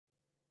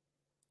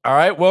All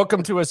right,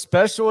 welcome to a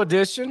special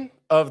edition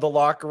of the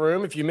Locker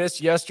Room. If you missed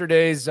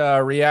yesterday's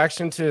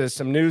reaction to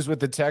some news with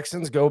the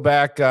Texans, go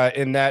back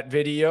in that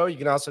video. You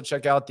can also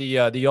check out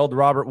the old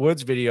Robert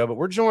Woods video. But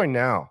we're joined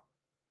now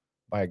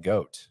by a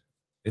GOAT.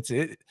 It's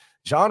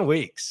Jon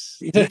Weeks,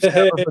 deep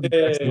stepper for the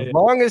Texans,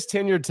 longest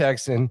tenured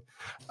Texan,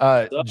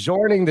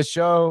 joining the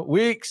show.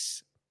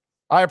 Weeks,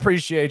 I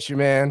appreciate you,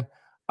 man.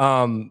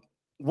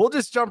 We'll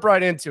just jump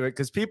right into it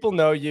because people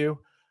know you.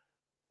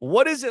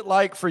 What is it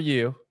like for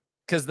you?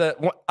 Because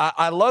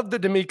I love the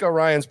DeMeco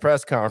Ryans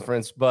press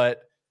conference,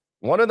 but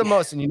one of the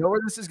most, and you know where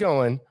this is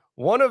going,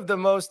 one of the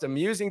most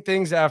amusing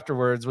things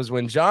afterwards was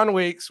when Jon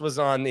Weeks was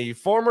on the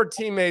former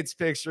teammates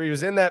picture. He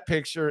was in that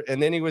picture,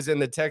 and then he was in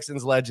the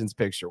Texans Legends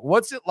picture.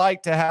 What's it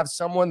like to have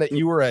someone that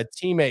you were a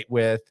teammate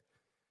with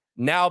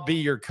now be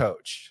your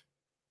coach?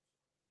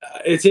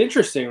 It's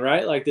interesting,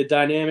 right? Like the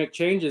dynamic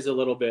changes a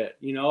little bit.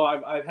 You know,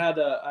 I've had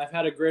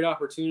a great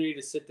opportunity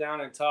to sit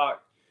down and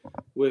talk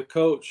with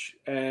Coach,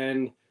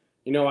 and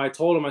you know, I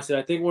told him, I said,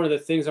 I think one of the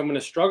things I'm going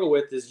to struggle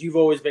with is you've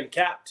always been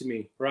Cap to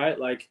me, right?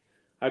 Like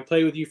I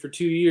played with you for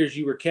 2 years,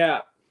 you were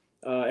Cap.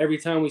 Every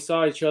time we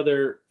saw each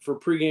other for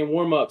pregame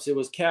warmups, it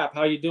was Cap.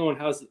 How you doing?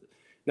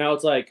 Now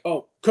it's like,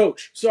 oh,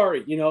 Coach,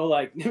 sorry, you know,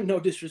 like no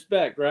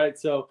disrespect, right?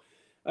 So,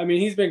 I mean,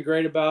 he's been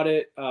great about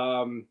it.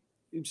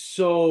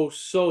 So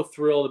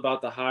thrilled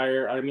about the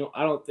hire. I mean,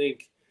 I don't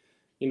think,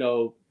 you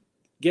know,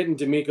 getting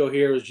DeMeco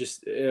here was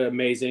just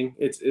amazing.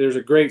 There's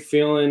a great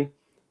feeling.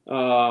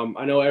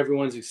 I know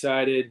everyone's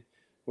excited.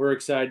 We're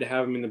excited to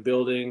have him in the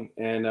building,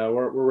 and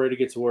we're ready to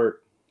get to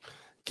work.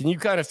 Can you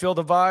kind of feel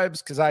the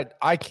vibes? Because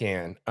I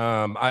can.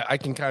 I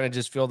can kind of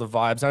just feel the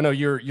vibes. I know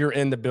you're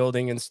in the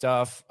building and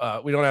stuff.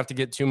 We don't have to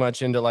get too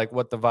much into like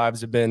what the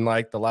vibes have been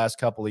like the last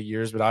couple of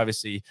years, but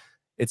obviously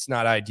it's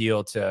not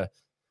ideal to,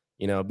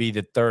 you know, be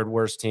the third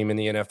worst team in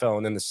the NFL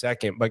and then the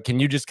second. But can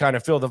you just kind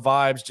of feel the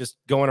vibes just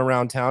going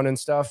around town and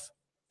stuff?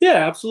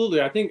 Yeah,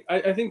 absolutely. I think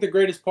the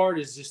greatest part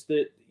is just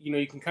that, you know,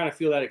 you can kind of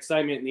feel that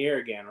excitement in the air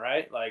again,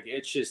 right? Like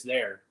it's just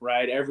there,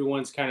 right?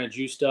 Everyone's kind of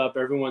juiced up,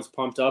 everyone's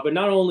pumped up, and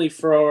not only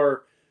for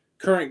our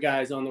current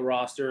guys on the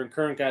roster and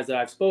current guys that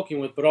I've spoken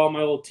with, but all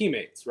my old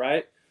teammates,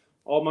 right?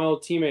 All my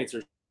old teammates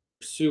are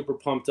super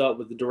pumped up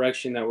with the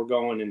direction that we're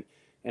going,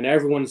 and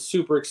everyone's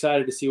super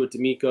excited to see what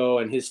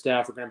DeMeco and his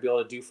staff are going to be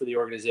able to do for the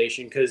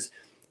organization. Because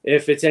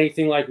if it's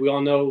anything like we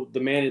all know the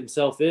man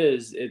himself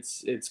is,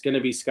 it's going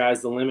to be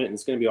sky's the limit, and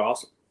it's going to be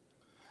awesome.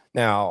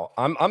 Now,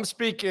 I'm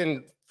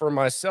speaking for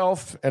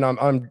myself,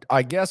 and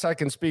I guess I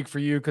can speak for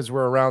you because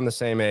we're around the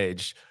same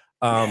age.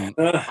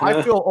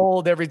 I feel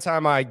old every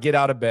time I get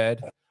out of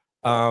bed.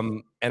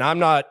 And I'm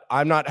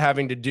not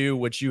having to do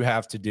what you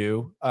have to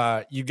do.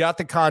 You got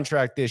the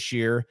contract this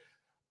year.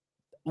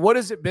 What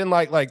has it been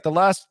like the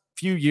last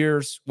few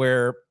years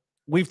where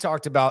we've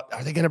talked about,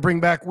 are they going to bring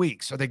back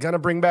Weeks? Are they going to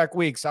bring back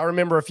Weeks? I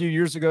remember a few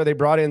years ago, they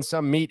brought in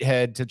some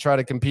meathead to try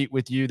to compete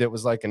with you that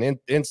was like an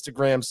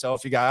Instagram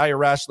selfie guy. I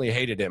irrationally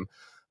hated him.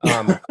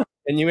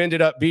 And you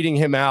ended up beating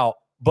him out.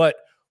 But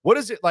what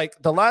is it like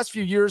the last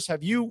few years?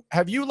 Have you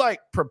like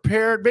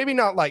prepared, maybe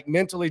not like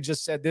mentally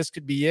just said this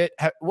could be it?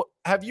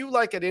 Have you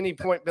like at any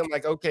point been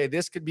like, okay,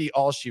 this could be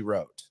all she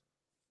wrote?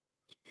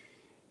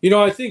 You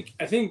know, I think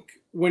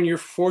when you're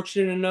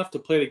fortunate enough to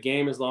play the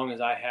game as long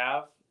as I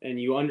have, and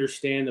you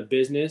understand the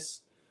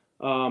business,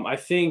 I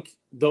think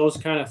those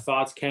kind of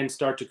thoughts can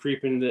start to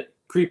creep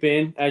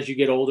in as you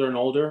get older and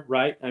older,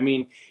 right? I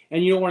mean,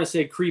 and you don't want to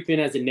say creep in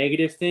as a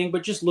negative thing,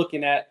 but just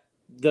looking at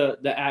the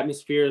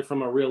atmosphere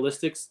from a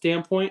realistic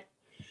standpoint,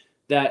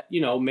 that, you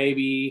know,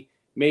 maybe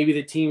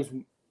the team's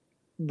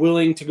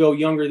willing to go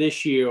younger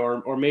this year,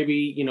 or maybe,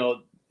 you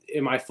know,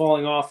 am I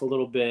falling off a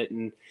little bit,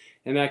 and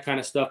that kind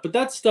of stuff. But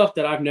that's stuff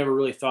that I've never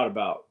really thought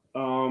about.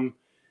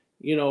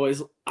 You know,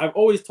 I've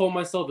always told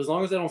myself, as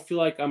long as I don't feel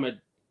like I'm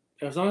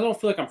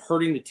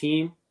hurting the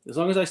team, as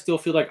long as I still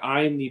feel like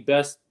I am the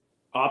best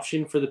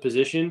option for the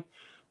position,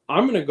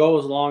 I'm going to go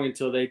as long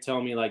until they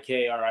tell me like,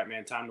 hey, all right,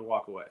 man, time to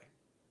walk away.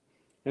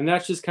 And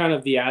that's just kind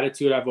of the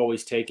attitude I've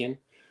always taken.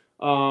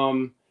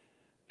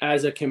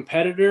 As a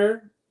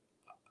competitor,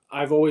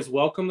 I've always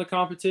welcomed the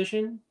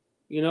competition,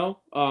 you know.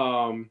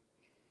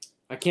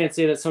 I can't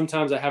say that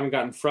sometimes I haven't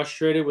gotten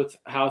frustrated with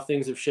how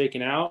things have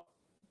shaken out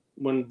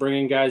when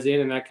bringing guys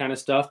in and that kind of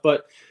stuff.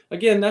 But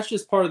again, that's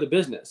just part of the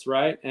business,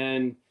 right?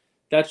 And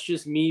that's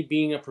just me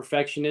being a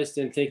perfectionist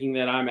and thinking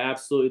that I'm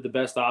absolutely the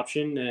best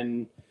option,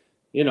 and,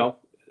 you know,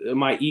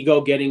 my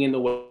ego getting in the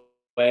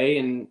way.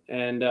 And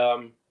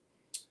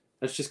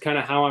that's just kind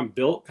of how I'm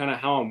built, kind of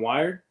how I'm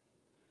wired.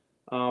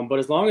 But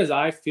as long as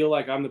I feel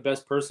like I'm the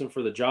best person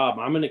for the job,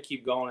 I'm going to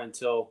keep going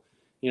until,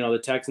 you know, the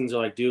Texans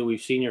are like, dude,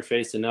 we've seen your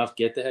face enough.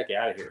 Get the heck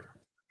out of here.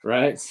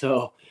 Right.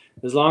 So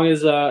as long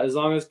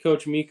as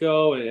Coach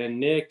Miko and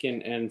Nick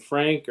and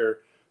Frank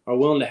are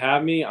willing to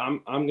have me,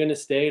 I'm going to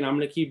stay, and I'm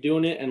going to keep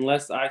doing it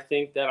unless I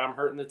think that I'm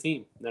hurting the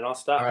team. Then I'll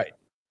stop. All right.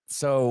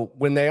 So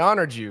when they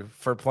honored you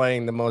for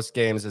playing the most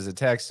games as a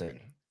Texan,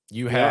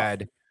 you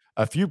had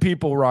a few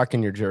people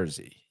rocking your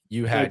jersey.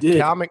 You had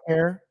Cal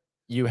McNair,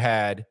 you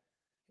had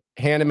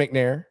Hannah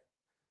McNair,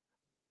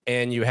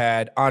 and you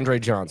had Andre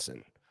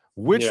Johnson.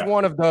 Which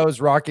one of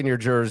those rocking your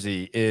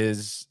jersey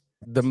is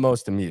the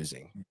most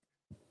amusing?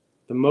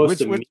 The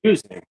most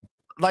amusing?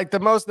 Like the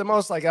most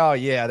like, oh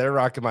yeah, they're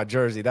rocking my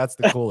jersey. That's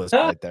the coolest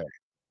right there.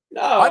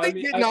 No, I think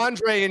getting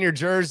Andre in your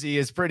jersey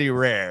is pretty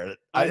rare.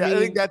 I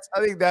think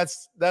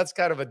that's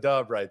kind of a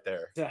dub right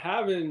there. To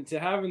having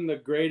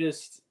the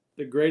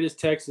greatest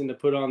Texan to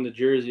put on the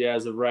jersey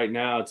as of right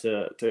now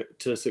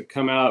to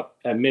come out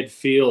at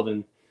midfield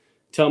and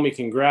tell me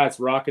congrats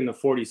rocking the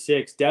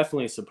 46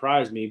 definitely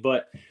surprised me.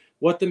 But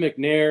what the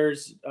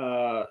McNairs,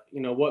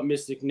 what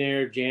Miss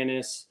McNair,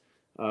 Janice,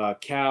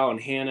 Cal, and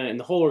Hannah, and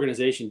the whole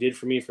organization did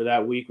for me for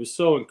that week was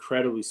so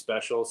incredibly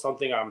special.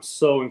 Something I'm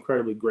so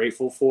incredibly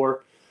grateful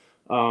for.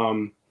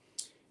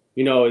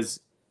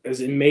 As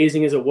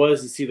amazing as it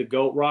was to see the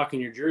GOAT rock in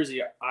your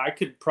jersey, I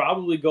could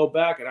probably go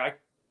back and I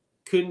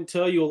couldn't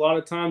tell you a lot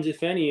of times,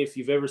 if any, if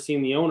you've ever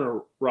seen the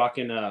owner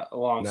rocking a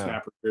long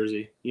snapper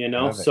jersey,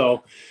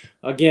 So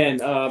again,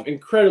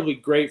 incredibly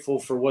grateful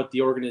for what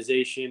the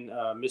organization,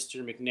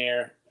 Mr.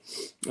 McNair,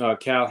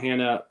 Cal,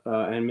 Hannah,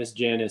 and Miss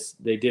Janice,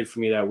 they did for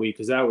me that week,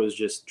 because that was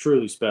just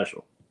truly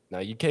special. Now,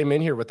 you came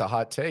in here with a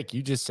hot take.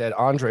 You just said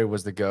Andre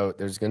was the GOAT.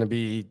 There's going to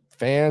be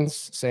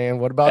fans saying,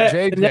 what about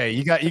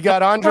JJ? You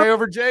got Andre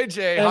over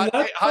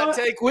JJ. Hot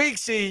take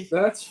Weeksy.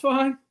 That's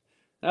fine.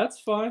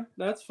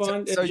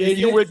 So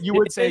you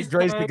would say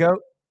Dre's the GOAT?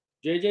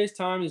 JJ's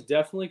time is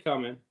definitely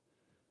coming.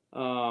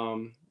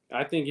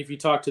 I think if you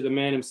talk to the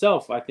man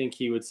himself, I think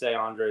he would say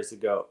Andre's the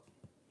GOAT.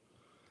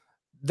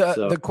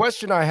 The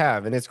question I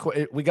have, and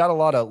we got a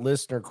lot of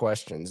listener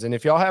questions, and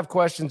if y'all have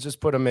questions, just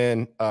put them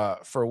in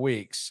for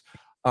weeks.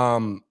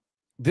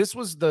 This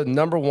was the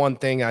number one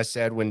thing I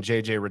said when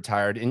JJ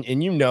retired,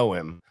 and you know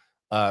him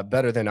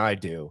better than I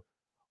do.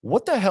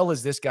 What the hell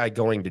is this guy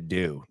going to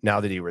do now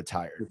that he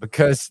retired?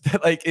 Because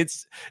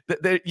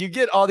you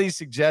get all these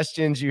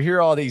suggestions, you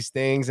hear all these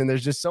things, and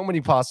there's just so many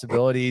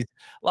possibilities.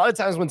 A lot of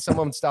times when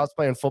someone stops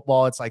playing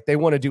football, it's like they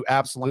want to do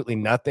absolutely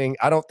nothing.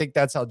 I don't think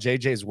that's how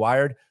JJ's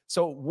wired.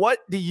 So what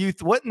in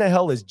the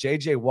hell is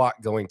JJ Watt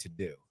going to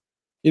do?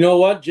 You know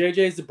what?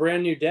 JJ's a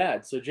brand new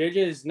dad, so JJ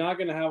is not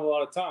going to have a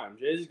lot of time.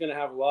 JJ's going to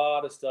have a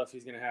lot of stuff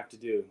he's going to have to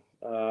do.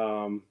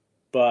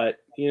 But,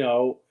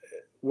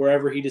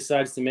 wherever he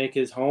decides to make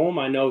his home,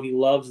 I know he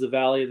loves the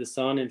Valley of the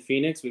Sun in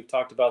Phoenix. We've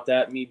talked about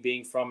that, me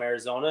being from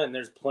Arizona, and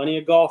there's plenty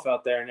of golf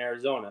out there in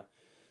Arizona.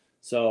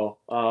 So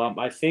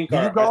I think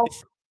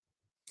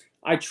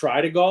I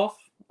try to golf.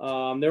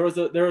 There was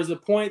a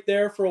point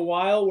there for a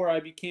while where I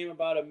became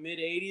about a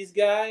mid-80s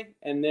guy,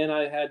 and then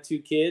I had 2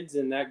 kids,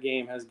 and that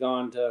game has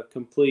gone to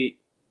complete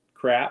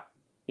crap,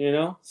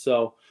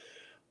 So,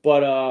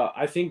 but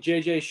I think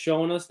JJ's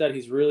shown us that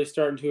he's really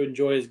starting to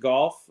enjoy his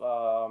golf.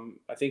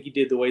 I think he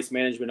did the Waste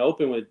Management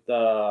Open with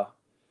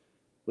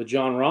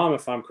John Rahm,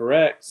 if I'm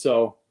correct.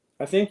 So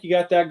I think you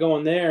got that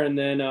going there. And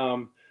then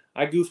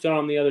I goofed on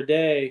him the other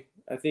day.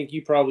 I think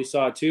you probably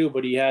saw it too,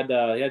 but he had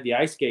the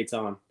ice skates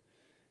on.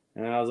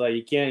 And I was like,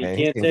 you can't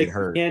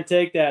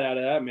take that out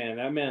of that man.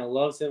 That man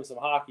loves him some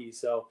hockey.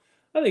 So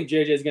I think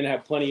JJ's going to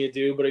have plenty to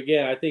do. But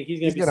again, I think he's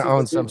going to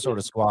own some sort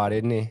of squad,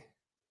 isn't he?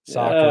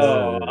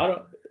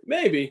 Soccer.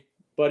 Maybe,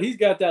 but he's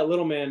got that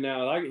little man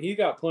now. He's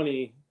got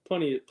plenty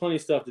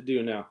stuff to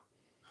do now.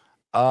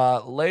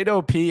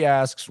 Lado P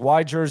asks,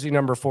 why jersey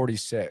number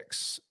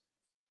 46?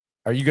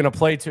 Are you going to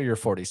play till you're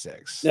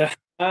 46?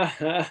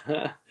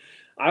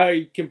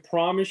 I can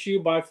promise you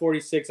by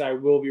 46, I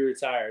will be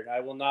retired. I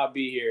will not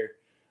be here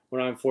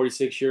when I'm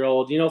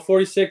 46-year-old.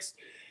 46,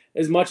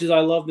 as much as I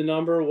love the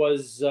number,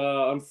 was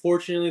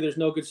unfortunately, there's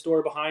no good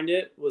story behind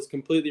it. Was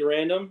completely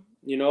random.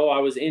 I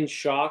was in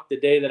shock the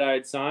day that I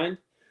had signed.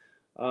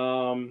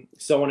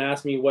 Someone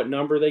asked me what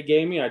number they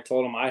gave me. I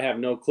told them I have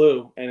no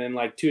clue. And then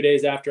like 2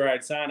 days after I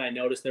had signed, I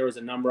noticed there was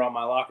a number on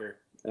my locker,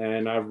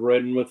 and I've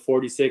ridden with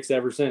 46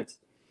 ever since.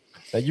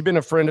 Now, you've been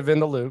a friend of In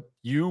the Loop.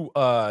 You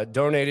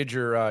donated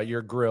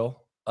your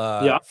grill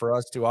for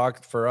us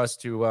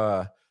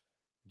to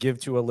give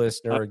to a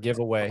listener or give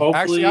away.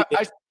 Actually,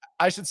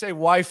 I should say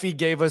wifey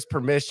gave us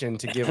permission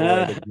to give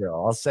away the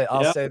grill. I'll say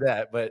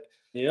that, but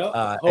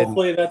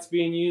hopefully that's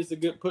being used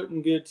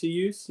putting good to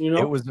use.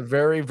 It was a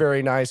very,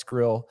 very nice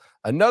grill.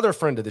 Another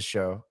friend of the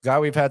show, guy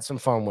we've had some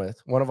fun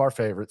with, one of our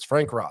favorites,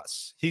 Frank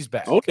Ross. He's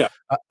back. Okay.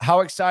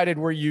 How excited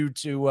were you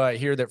to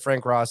hear that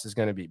Frank Ross is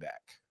going to be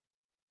back?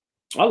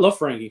 I love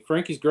Frankie.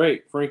 Frankie's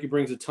great. Frankie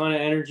brings a ton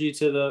of energy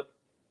to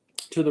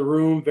the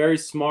room. Very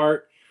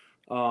smart.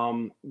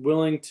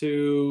 Willing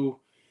to,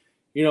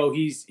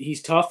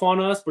 he's tough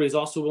on us, but he's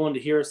also willing to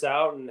hear us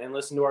out and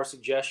listen to our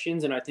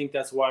suggestions. And I think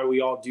that's why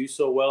we all do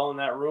so well in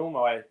that room.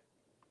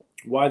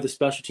 Why the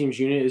special teams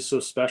unit is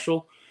so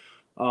special.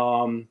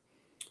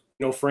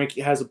 Frankie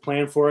has a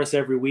plan for us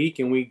every week,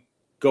 and we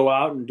go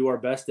out and do our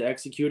best to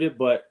execute it.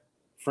 But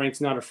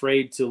Frank's not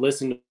afraid to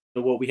listen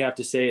to what we have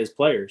to say as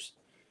players.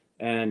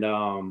 And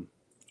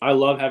I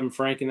love having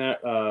Frank in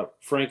that.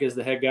 Frank is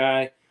the head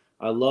guy.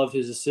 I love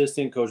his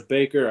assistant, Coach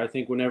Baker. I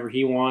think whenever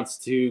he wants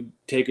to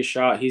take a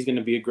shot, he's going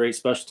to be a great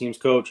special teams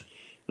coach.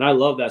 And I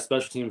love that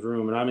special teams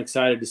room. And I'm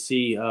excited to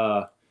see,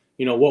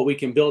 what we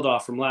can build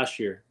off from last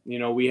year.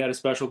 We had a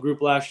special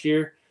group last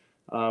year.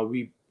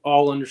 We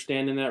all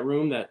understand in that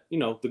room that,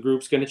 the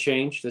group's going to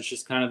change. That's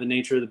just kind of the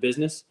nature of the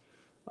business.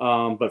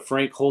 But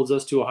Frank holds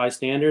us to a high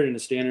standard, and a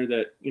standard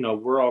that,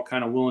 we're all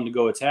kind of willing to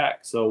go attack.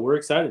 So we're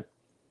excited.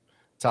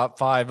 Top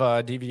 5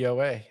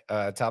 DVOA,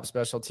 top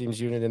special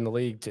teams unit in the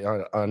league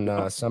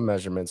on some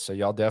measurements. So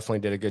y'all definitely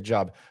did a good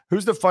job.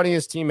 Who's the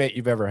funniest teammate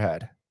you've ever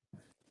had?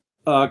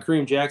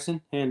 Kareem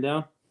Jackson, hand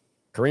down.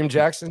 Kareem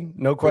Jackson,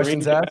 no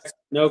questions asked?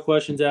 No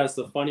questions asked.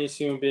 The funniest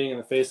human being in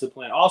the face of the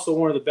planet. Also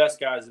one of the best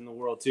guys in the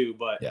world too,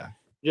 but yeah,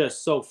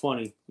 just so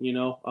funny,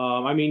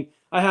 I mean,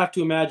 I have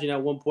to imagine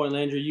at one point,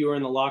 Landry, you were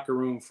in the locker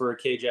room for a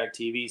K-Jack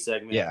TV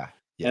segment. Yeah.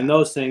 And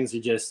those things are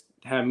just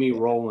have me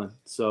rolling.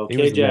 So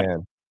K-Jack,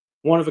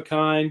 one of a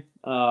kind,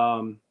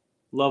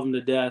 love him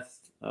to death.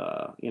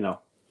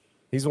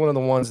 He's one of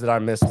the ones that I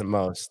missed the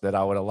most that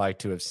I would have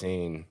liked to have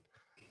seen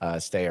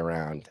stay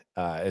around,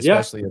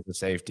 especially as a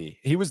safety.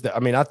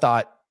 I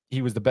thought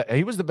he was the best.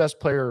 He was the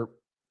best player.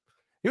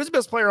 He was the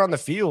best player on the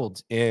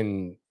field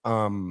in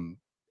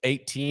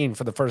 18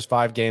 for the first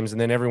 5 games,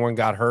 and then everyone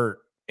got hurt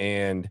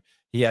and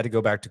he had to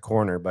go back to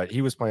corner, but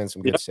he was playing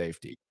some good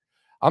safety.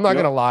 I'm not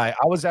going to lie.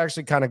 I was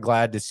actually kind of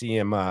glad to see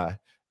him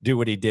do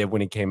what he did when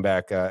he came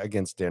back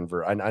against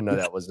Denver. I know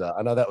that was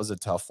a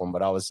tough one,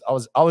 but I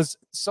was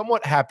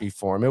somewhat happy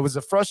for him. It was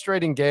a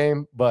frustrating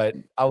game, but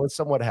I was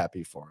somewhat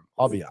happy for him.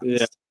 I'll be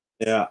honest.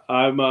 Yeah.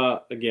 I'm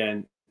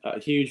again a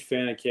huge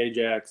fan of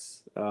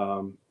K-Jax.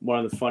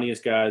 One of the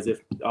funniest guys,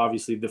 if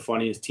obviously the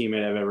funniest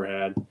teammate I've ever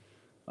had,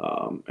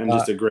 and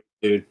just a great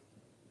dude.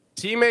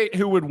 Teammate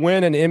who would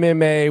win an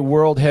MMA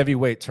world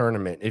heavyweight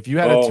tournament. If you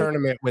had a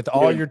tournament with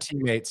all your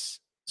teammates,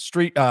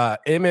 street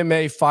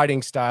MMA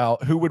fighting style,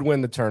 who would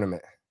win the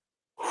tournament?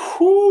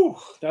 Whew,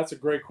 that's a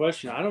great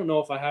question. I don't know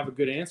if I have a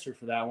good answer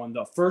for that one.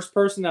 The first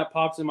person that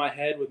pops in my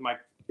head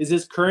is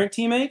this current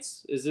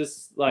teammates? Is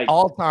this like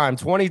all time,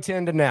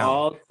 2010 to now?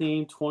 All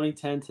team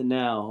 2010 to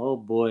now. Oh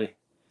boy.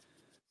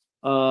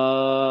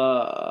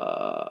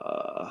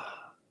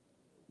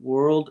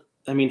 World.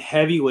 I mean,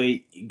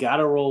 heavyweight, you got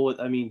to roll with.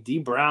 I mean, D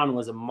Brown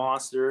was a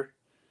monster.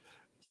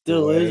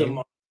 Still is a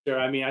monster.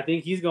 I mean, I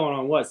think he's going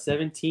on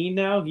 17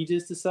 now. He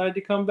just decided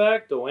to come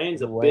back.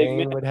 Dwayne's a big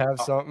man. Would have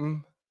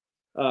something.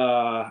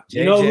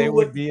 JJ who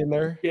would be in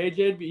there.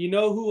 JJ, you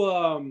know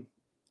who?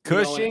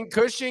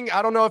 Cushing.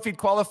 I don't know if he'd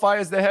qualify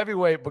as the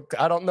heavyweight, but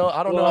I don't know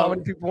how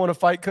many people want to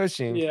fight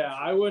Cushing. Yeah,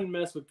 I wouldn't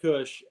mess with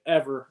Cush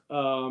ever.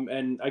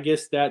 And I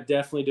guess that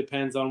definitely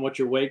depends on what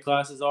your weight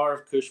classes are.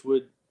 If Cush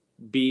would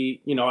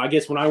be, I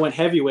guess when I went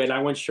heavyweight, I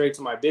went straight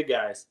to my big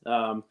guys.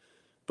 But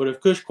if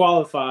Cush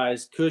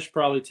qualifies, Cush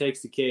probably takes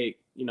the cake,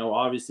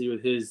 obviously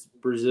with his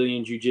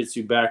Brazilian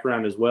jiu-jitsu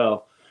background as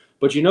well.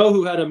 But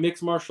who had a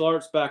mixed martial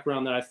arts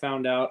background that I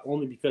found out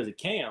only because of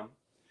Cam,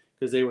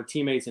 because they were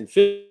teammates in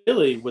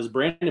Philly, was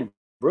Brandon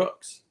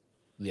Brooks.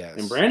 Yes.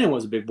 And Brandon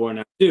was a big boy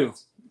now too.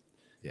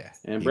 Yeah.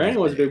 And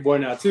Brandon was a big boy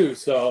now too.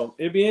 So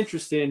it'd be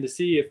interesting to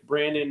see if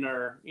Brandon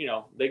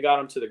they got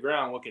him to the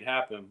ground, what could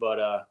happen. But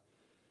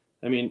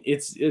I mean,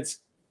 it's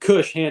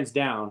Cush hands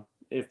down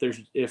if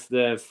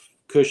the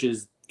Cush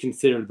is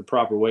considered the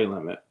proper weight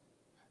limit.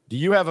 Do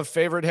you have a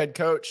favorite head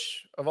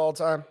coach of all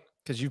time?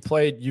 Because you've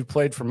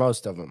played for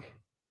most of them.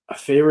 A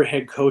favorite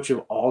head coach of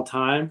all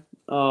time?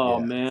 Oh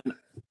man,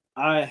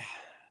 I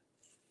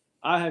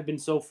have been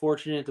so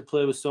fortunate to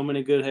play with so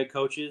many good head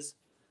coaches.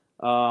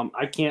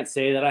 I can't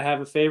say that I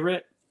have a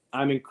favorite.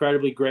 I'm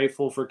incredibly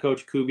grateful for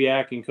Coach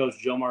Kubiak and Coach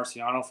Joe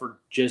Marciano for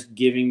just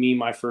giving me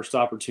my first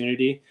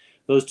opportunity.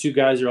 Those two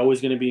guys are always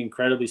going to be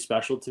incredibly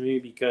special to me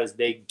because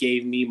they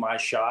gave me my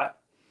shot.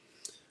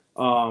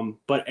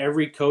 But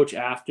every coach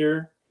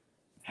after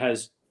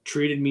has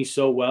treated me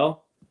so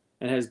well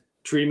and has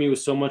treated me with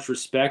so much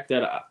respect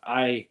that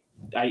I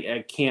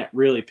can't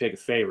really pick a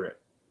favorite,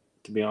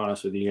 to be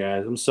honest with you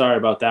guys. I'm sorry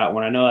about that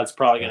one. I know that's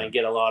probably going to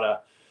get a lot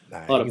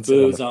of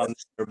boos on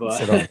there,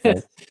 but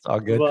it's all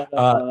good.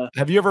 But,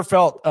 have you ever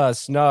felt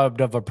snubbed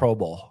of a Pro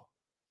Bowl?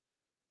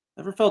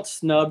 Never felt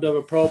snubbed of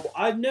a Pro Bowl.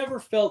 I've never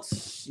felt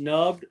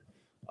snubbed.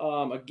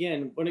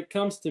 Again, when it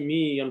comes to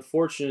me,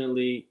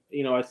 unfortunately,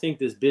 I think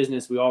this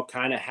business, we all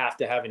kind of have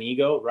to have an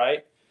ego,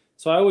 right?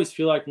 So I always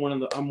feel like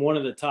I'm one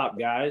of the top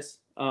guys.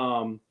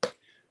 I'm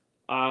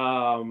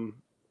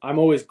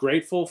always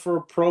grateful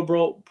for Pro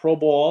Bowl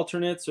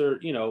alternates or,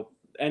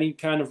 any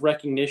kind of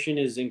recognition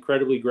is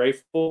incredibly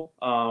grateful.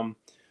 I've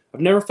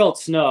never felt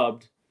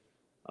snubbed.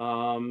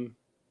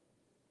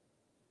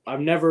 I've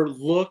never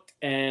looked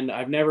and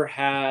I've never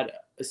had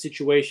a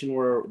situation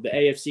where the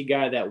AFC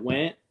guy that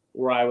went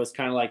where I was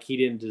kind of like he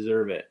didn't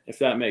deserve it, if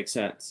that makes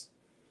sense.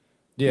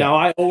 Yeah. Now,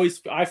 I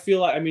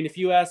feel like, if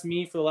you ask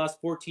me for the last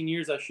 14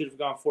 years, I should have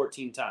gone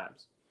 14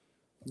 times.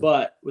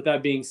 But with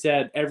that being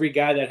said, every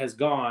guy that has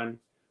gone,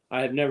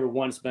 I have never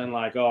once been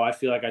like, oh, I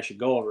feel like I should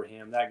go over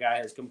him. That guy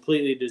has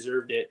completely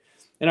deserved it.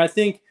 And I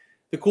think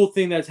the cool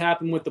thing that's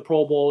happened with the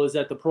Pro Bowl is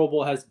that the Pro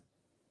Bowl has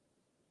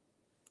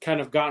kind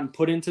of gotten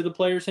put into the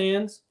players'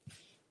 hands.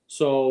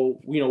 So,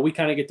 we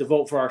kind of get to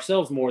vote for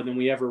ourselves more than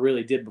we ever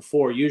really did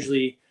before.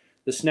 Usually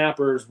the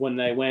snappers, when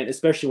they went,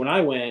 especially when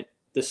I went,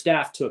 the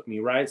staff took me,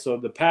 right? So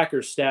the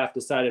Packers staff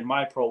decided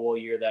my Pro Bowl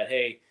year that,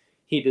 hey,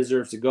 he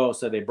deserves to go,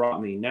 so they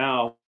brought me.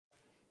 Now,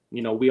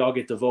 we all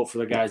get to vote for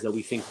the guys that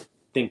we think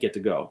get to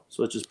go.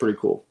 So it's just pretty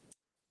cool.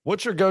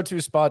 What's your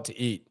go-to spot to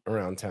eat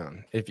around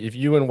town? If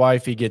you and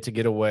wifey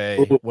get away,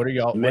 Ooh, what are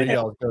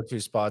y'all go-to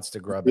spots to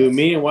grub Dude, at?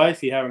 me and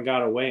wifey haven't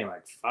got away in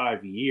like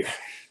 5 years.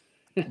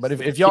 But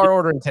if y'all are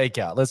ordering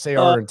takeout, let's say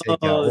ordering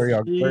takeout, where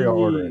y'all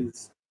ordering?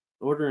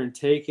 Ordering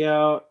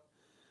takeout.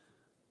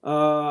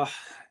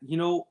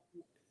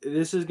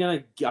 This is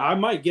I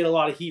might get a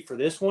lot of heat for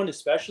this one,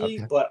 especially,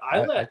 Okay. but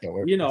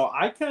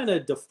I kind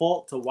of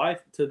default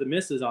to the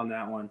misses on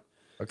that one.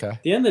 Okay.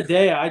 At the end of the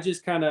day,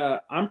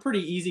 I'm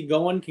pretty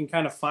easygoing, can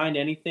kind of find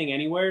anything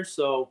anywhere.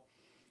 So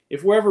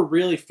if we're ever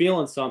really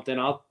feeling something,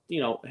 I'll,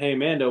 hey,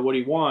 Amanda, what do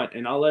you want?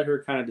 And I'll let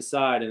her kind of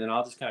decide, and then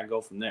I'll just kind of go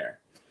from there.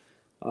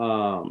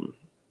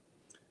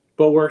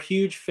 But we're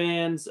huge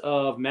fans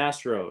of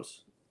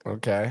Mastro's.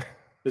 Okay.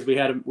 Because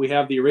we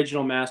have the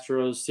original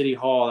Mastro's City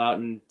Hall out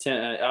in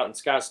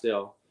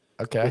Scottsdale.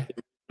 Okay.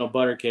 With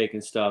butter cake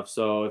and stuff.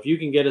 So if you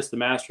can get us the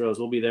Mastro's,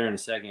 we'll be there in a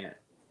second.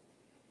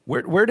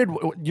 Where did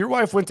your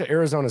wife went to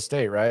Arizona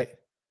State, right?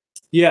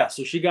 Yeah,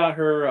 so she got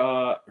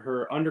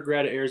her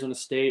undergrad at Arizona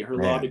State, her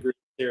law degree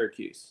at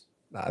Syracuse.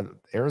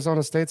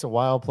 Arizona State's a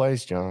wild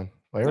place, John.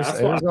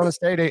 Arizona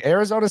State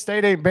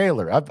ain't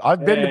Baylor.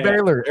 I've been to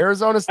Baylor.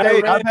 Arizona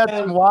State. I've had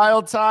some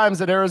wild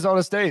times at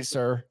Arizona State,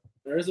 sir.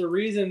 There's a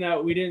reason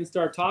that we didn't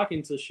start talking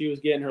until she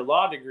was getting her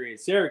law degree at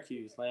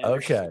Syracuse,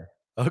 Landry.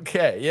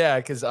 Okay. Yeah,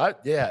 because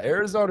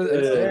Arizona.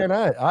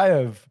 Man,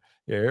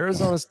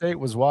 Arizona State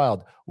was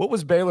wild. What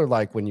was Baylor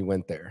like when you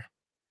went there?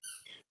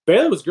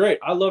 Baylor was great.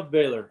 I loved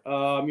Baylor.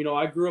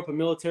 I grew up a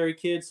military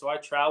kid, so I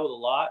traveled a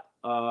lot.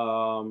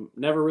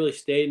 Never really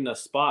stayed in a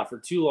spot for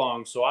too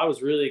long, so I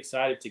was really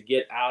excited to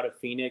get out of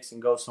Phoenix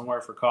and go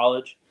somewhere for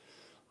college.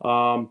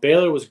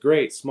 Baylor was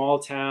great. Small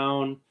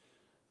town,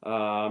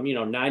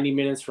 90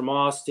 minutes from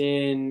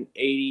Austin,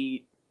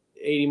 80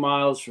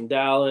 miles from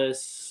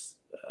Dallas.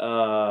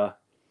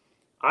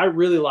 I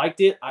really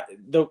liked it.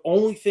 The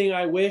only thing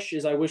I wish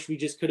we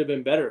just could have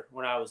been better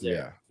when I was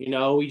there.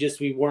 Yeah.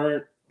 We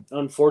weren't,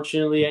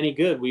 unfortunately, any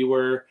good.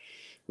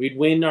 We'd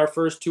win our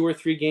first 2 or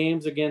 3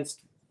 games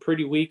against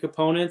pretty weak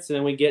opponents, and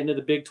then we get into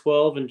the Big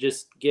 12 and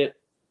just get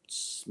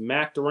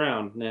smacked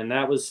around. And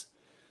that was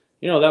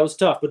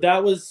tough. But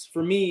that was,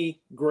 for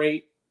me,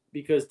 great,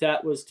 because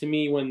that was, to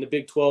me, when the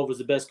Big 12 was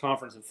the best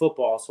conference in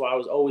football. So I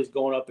was always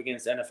going up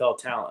against NFL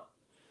talent,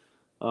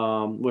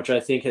 which I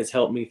think has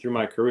helped me through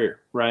my career,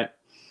 right?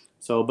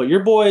 So, but your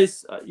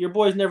boys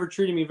never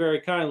treated me very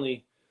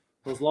kindly,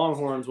 those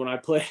Longhorns, when I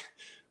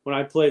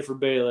played for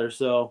Baylor.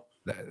 So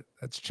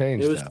that's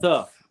changed. It was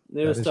tough.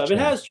 It was tough. It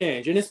has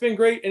changed, and it's been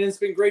great. And it's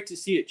been great to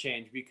see it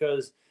change,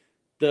 because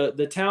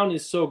the town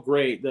is so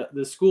great.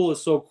 The school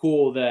is so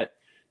cool that,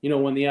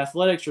 when the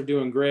athletics are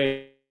doing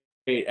great,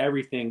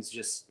 everything's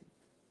just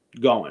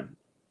going.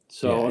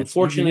 So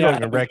unfortunately, you don't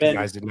even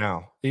recognize it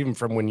now. Even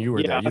from when you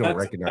were there, you don't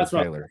recognize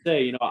Baylor.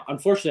 That's what I say.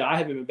 Unfortunately, I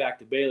haven't been back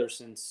to Baylor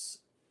since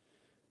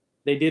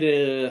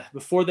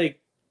before they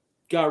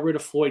got rid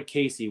of Floyd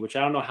Casey, which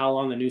I don't know how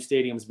long the new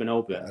stadium's been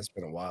open. Yeah, that's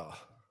been a while.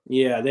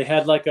 Yeah, they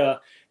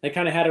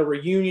kind of had a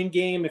reunion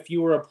game. If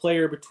you were a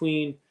player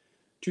between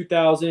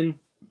 2000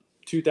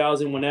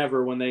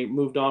 whenever, when they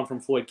moved on from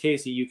Floyd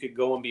Casey, you could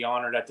go and be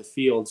honored at the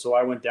field. So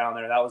I went down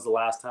there. That was the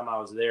last time I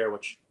was there,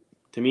 which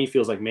to me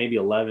feels like maybe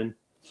 11,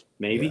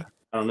 maybe. Yeah.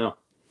 I don't know.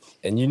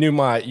 And you knew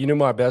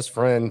my best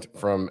friend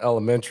from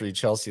elementary,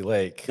 Chelsea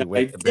Lake, who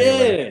went to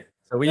Baylor.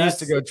 So we used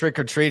to go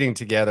trick-or-treating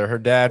together. Her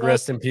dad,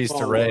 rest in peace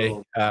to Ray,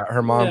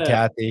 her mom,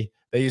 Kathy.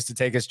 They used to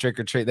take us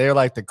trick-or-treat. They were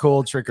like the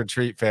cool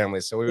trick-or-treat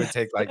family. So we would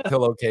take like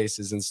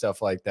pillowcases and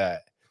stuff like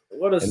that.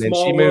 What a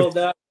small world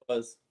that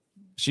was.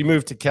 She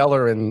moved to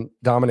Keller and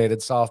dominated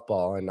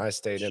softball, and I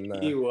stayed in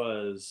the. She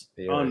was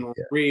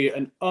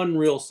an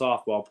unreal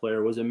softball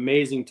player. It was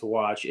amazing to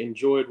watch.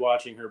 Enjoyed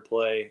watching her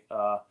play.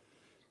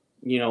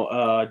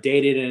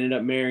 Dated and ended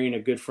up marrying a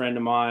good friend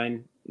of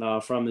mine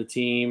from the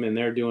team, and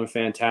they're doing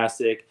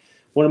fantastic.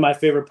 One of my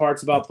favorite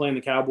parts about playing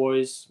the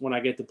Cowboys when I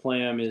get to play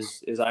them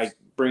is I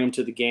bring them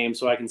to the game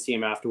so I can see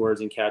them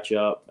afterwards and catch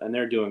up, and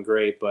they're doing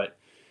great. But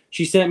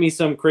she sent me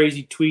some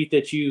crazy tweet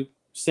that you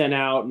sent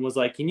out and was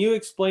like, "Can you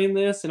explain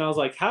this?" And I was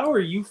like, "How are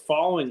you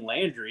following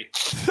Landry?"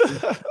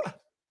 And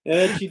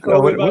then she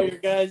told me about your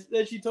guys.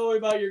 Then she told me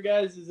about your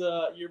guys'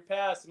 your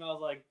past, and I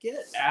was like, "Get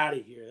out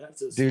of here!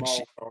 That's a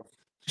small world."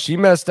 She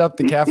messed up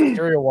the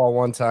cafeteria wall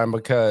one time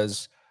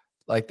because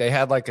like they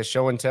had like a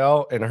show and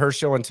tell, and her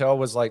show and tell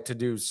was like to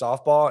do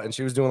softball, and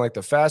she was doing like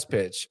the fast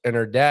pitch, and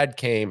her dad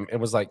came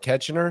and was like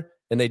catching her,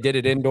 and they did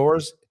it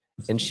indoors,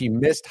 and she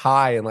missed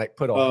high and like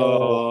put a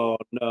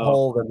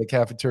hole in the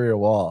cafeteria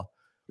wall.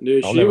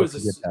 Dude, she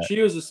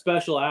was a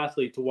special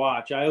athlete to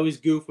watch. I always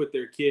goof with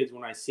their kids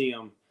when I see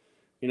them.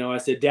 I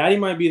said, Daddy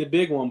might be the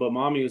big one, but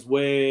Mommy was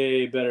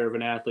way better of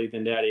an athlete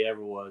than Daddy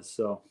ever was.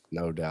 So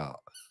no doubt.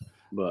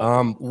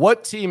 But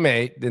what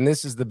teammate, and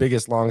this is the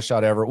biggest long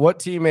shot ever, what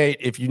teammate,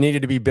 if you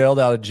needed to be bailed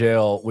out of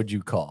jail, would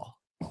you call?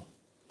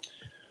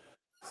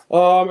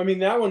 I mean,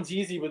 that one's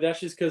easy, but that's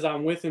just because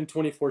I'm with him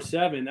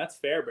 24/7. That's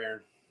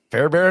Fairbairn.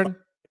 Fairbairn?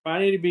 If I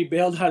need to be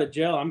bailed out of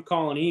jail, I'm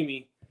calling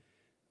Amy,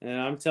 and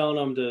I'm telling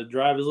him to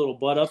drive his little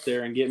butt up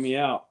there and get me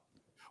out.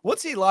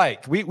 What's he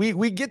like?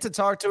 We get to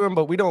talk to him,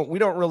 but we don't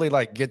really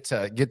like get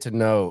to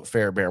know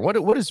Fairbairn.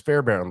 What is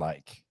Fairbairn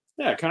like?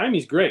 Yeah,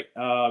 Kaimi's great.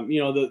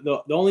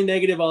 The only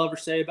negative I'll ever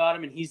say about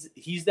him, and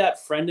he's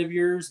that friend of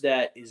yours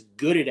that is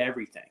good at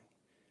everything.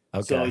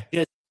 Okay. So he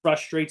just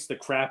frustrates the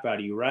crap out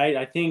of you, right?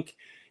 I think,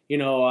 I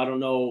don't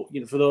know,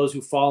 for those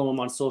who follow him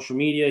on social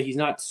media, he's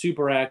not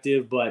super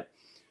active, but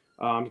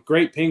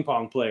great ping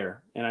pong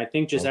player. And I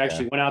think just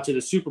actually went out to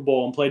the Super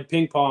Bowl and played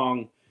ping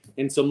pong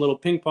in some little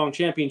ping pong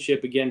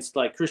championship against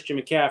like Christian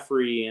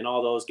McCaffrey and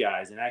all those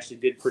guys, and actually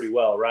did pretty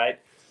well, right?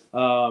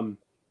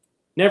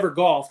 Never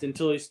golfed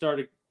until he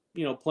started,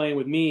 playing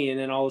with me, and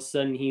then all of a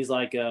sudden he's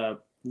like a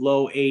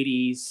low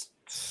 80s.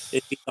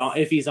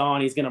 If he's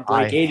on, he's gonna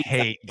break 80. I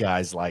hate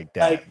guys like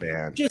that,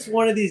 man. Just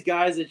one of these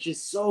guys that's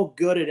just so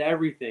good at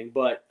everything.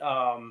 But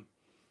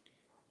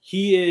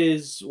he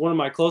is one of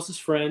my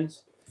closest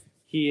friends.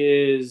 He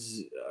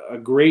is a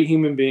great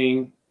human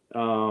being,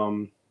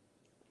 and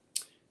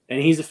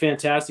he's a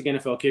fantastic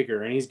NFL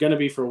kicker, and he's going to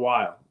be for a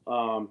while.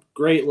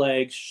 Great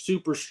leg,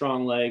 super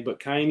strong leg, but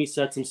Kaimi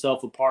sets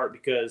himself apart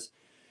because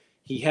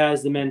he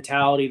has the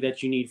mentality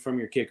that you need from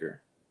your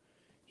kicker.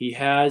 He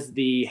has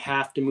the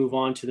have to move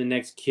on to the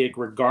next kick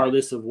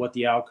regardless of what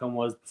the outcome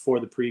was before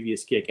the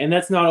previous kick. And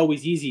that's not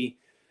always easy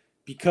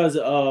because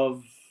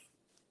of,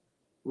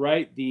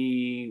 right,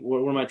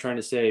 what am I trying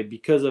to say?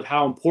 Because of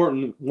how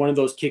important one of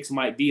those kicks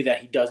might be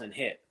that he doesn't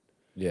hit.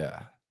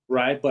 Yeah.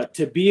 Right? But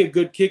to be a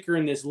good kicker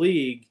in this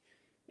league,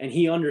 and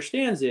he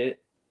understands it,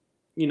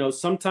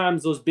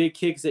 sometimes those big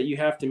kicks that you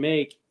have to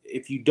make,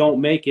 if you don't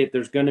make it,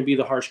 there's going to be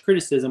the harsh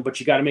criticism, but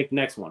you got to make the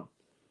next one.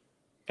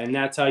 And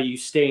that's how you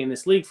stay in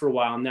this league for a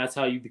while, and that's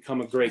how you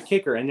become a great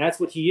kicker. And that's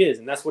what he is,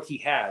 and that's what he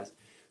has.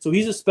 So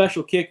he's a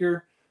special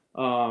kicker.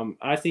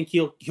 I think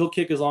he'll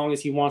kick as long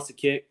as he wants to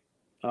kick.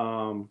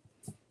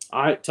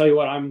 I tell you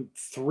what, I'm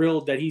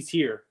thrilled that he's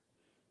here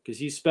because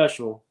he's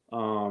special.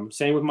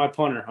 Same with my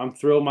punter. I'm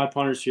thrilled my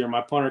punter's here.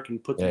 My punter can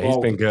put the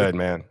ball. He's been good,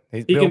 man.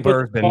 Bill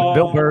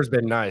Burr's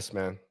been nice,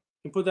 man.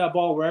 He can put that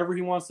ball wherever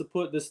he wants to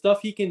put. The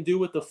stuff he can do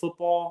with the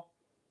football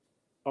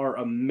are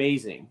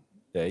amazing.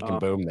 Yeah, he can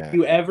boom that.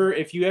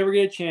 If you ever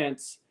get a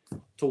chance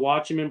to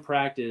watch him in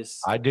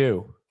practice, I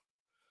do.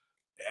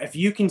 If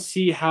you can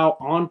see how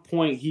on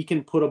point he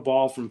can put a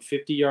ball from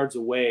 50 yards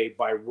away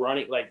by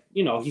running,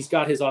 he's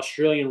got his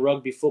Australian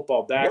rugby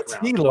football background.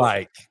 What's he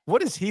like?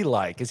 What is he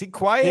like? Is he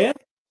quiet?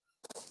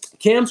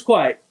 Cam's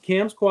quiet.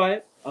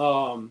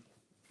 But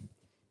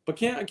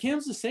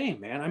Cam's the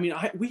same, man. I mean,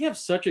 we have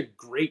such a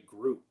great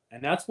group,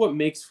 and that's what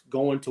makes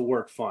going to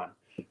work fun,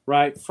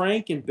 right?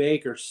 Frank and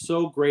Bake are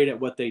so great at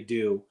what they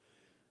do.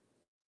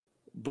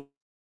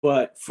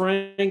 But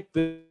Frank,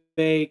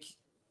 Bake,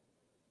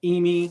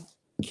 Amy,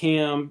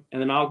 Cam,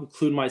 and then I'll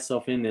include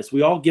myself in this.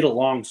 We all get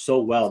along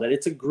so well that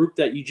it's a group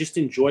that you just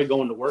enjoy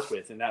going to work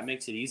with, and that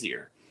makes it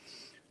easier.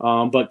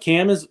 But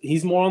Cam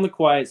he's more on the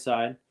quiet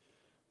side.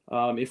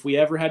 If we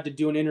ever had to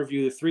do an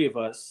interview, the three of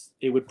us,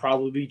 it would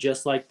probably be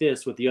just like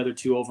this with the other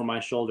two over my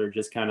shoulder,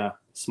 just kind of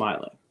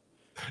smiling.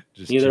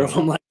 Neither of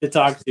them like to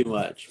talk too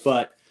much.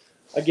 But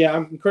again,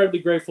 I'm incredibly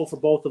grateful for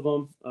both of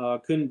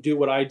them. Couldn't do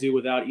what I do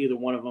without either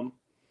one of them.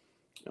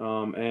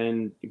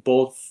 And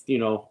both,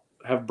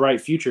 have bright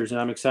futures, and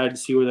I'm excited to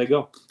see where they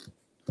go.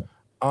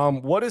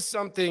 What is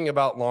something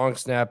about long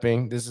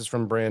snapping? This is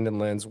from Brandon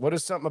Lenz. What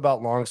is something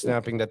about long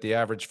snapping that the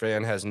average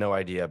fan has no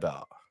idea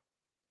about?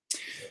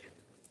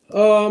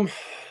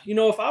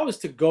 If I was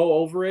to go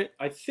over it,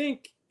 I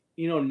think,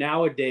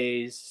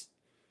 nowadays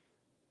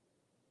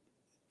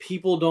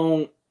people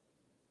don't,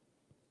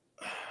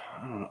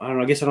 I don't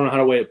know, I guess I don't know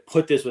how to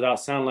put this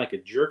without sounding like a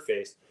jerk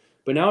face,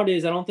 but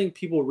nowadays I don't think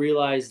people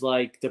realize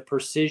like the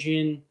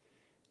precision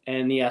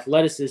and the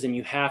athleticism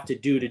you have to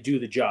do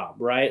the job,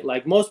 right?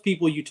 Like most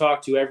people you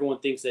talk to, everyone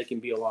thinks they can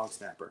be a long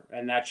snapper,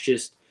 and that's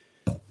just,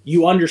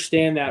 you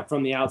understand that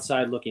from the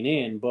outside looking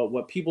in, but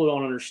what people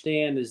don't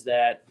understand is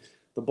that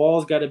the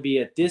ball's got to be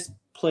at this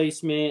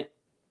placement.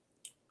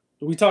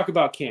 We talk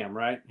about Cam,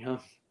 right?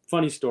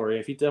 Funny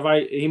story.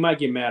 He might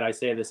get mad I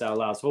say this out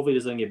loud, so hopefully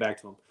this doesn't get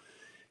back to him.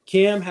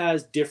 Cam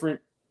has different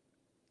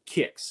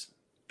kicks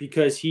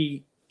because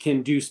he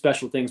can do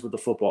special things with the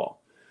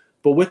football.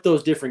 But with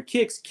those different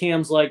kicks,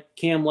 Cam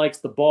likes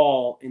the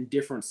ball in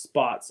different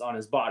spots on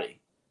his body,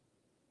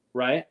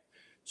 right?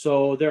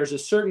 So there's a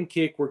certain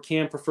kick where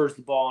Cam prefers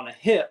the ball on a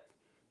hip,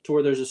 to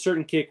where there's a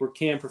certain kick where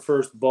Cam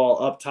prefers the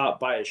ball up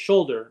top by his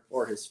shoulder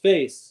or his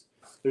face.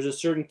 There's a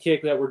certain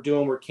kick that we're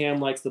doing where Cam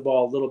likes the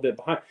ball a little bit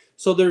behind.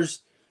 So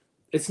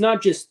it's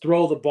not just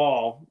throw the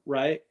ball,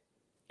 right?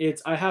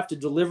 I have to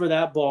deliver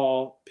that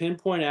ball,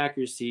 pinpoint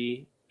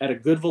accuracy at a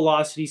good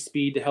velocity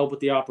speed to help with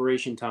the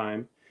operation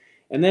time.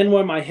 And then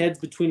when my head's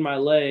between my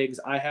legs,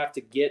 I have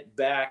to get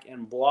back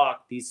and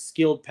block these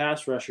skilled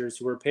pass rushers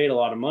who are paid a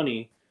lot of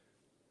money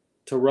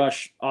to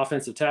rush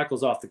offensive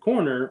tackles off the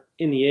corner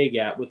in the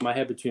A-gap with my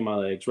head between my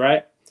legs,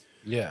 right?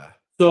 Yeah.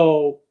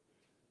 So,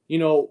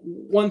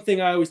 one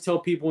thing I always tell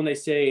people when they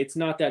say it's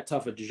not that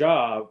tough a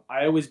job,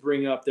 I always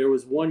bring up there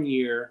was one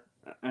year,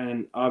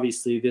 and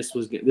obviously this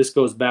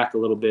goes back a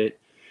little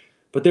bit,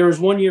 but there was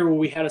one year where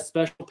we had a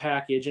special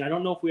package, and I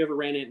don't know if we ever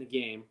ran it in the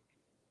game,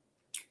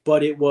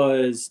 but it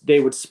was they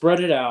would spread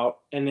it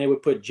out and they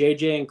would put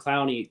JJ and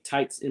Clowney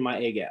tights in my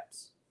A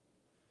gaps.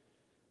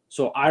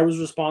 So I was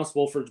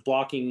responsible for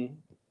blocking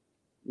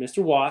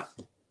Mr. Watt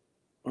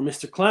or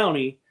Mr.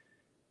 Clowney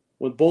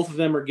when both of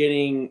them are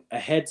getting a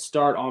head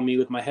start on me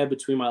with my head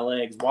between my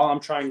legs while I'm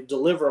trying to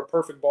deliver a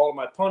perfect ball to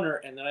my punter,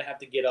 and then I have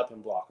to get up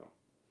and block them.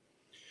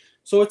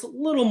 So it's a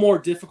little more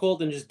difficult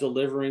than just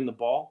delivering the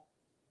ball,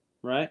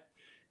 right?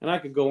 And I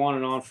could go on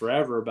and on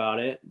forever about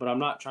it, but I'm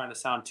not trying to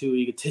sound too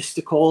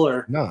egotistical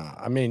or No,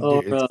 I mean,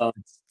 or, dude,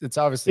 it's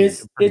obviously a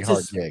pretty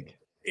hard gig.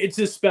 It's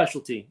his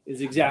specialty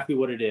is exactly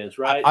what it is,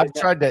 right? I've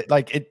tried to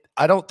like it.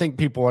 I don't think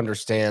people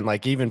understand,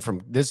 like, even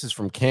from this is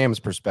from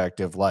Cam's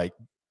perspective, like,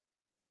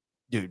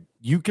 dude,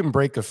 you can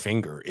break a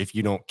finger if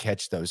you don't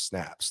catch those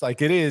snaps. Like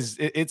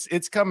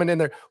it's coming in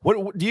there.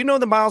 What do you know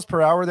the miles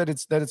per hour that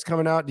it's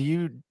coming out? Do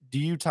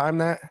you time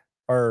that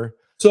or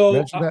so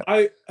that?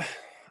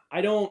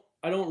 I don't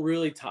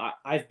really time.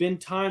 I've been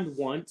timed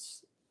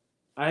once.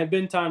 I'm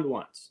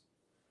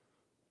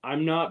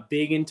not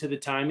big into the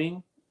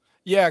timing.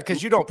 Yeah,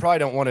 because you probably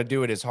don't want to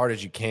do it as hard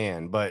as you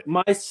can. But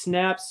my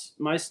snaps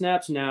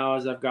now,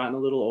 as I've gotten a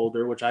little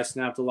older, which I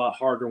snapped a lot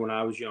harder when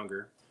I was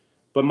younger,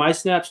 but my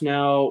snaps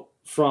now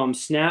from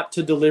snap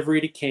to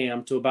delivery to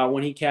Cam to about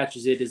when he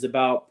catches it is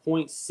about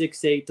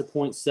 0.68 to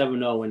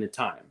 0.70 in the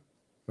time.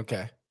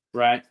 Okay.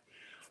 Right.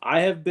 I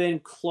have been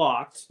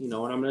clocked, and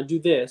I'm going to do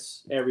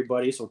this,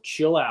 everybody, so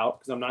chill out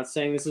because I'm not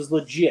saying this is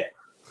legit.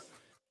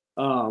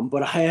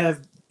 But I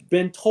have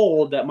been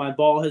told that my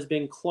ball has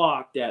been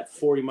clocked at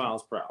 40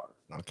 miles per hour.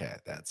 Okay,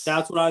 that's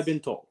what I've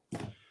been told.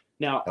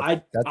 Now,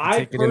 I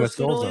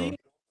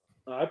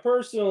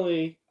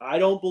personally, I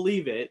don't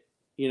believe it,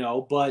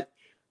 but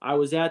I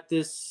was at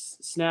this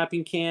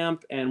snapping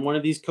camp, and one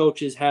of these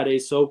coaches had a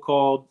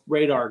so-called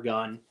radar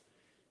gun,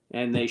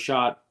 and they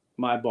shot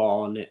my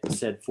ball, and it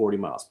said 40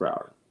 miles per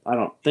hour. I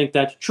don't think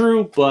that's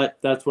true, but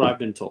that's what I've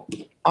been told.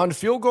 On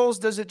field goals,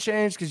 does it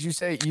change? Because you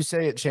say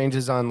it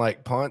changes on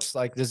like punts.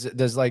 Like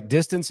does like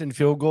distance in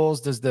field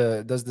goals, does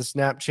the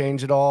snap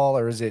change at all,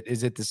 or is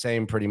it the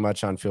same pretty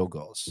much on field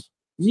goals?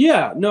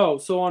 Yeah, no.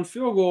 So on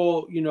field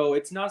goal,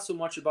 it's not so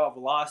much about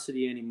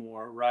velocity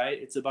anymore, right?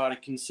 It's about a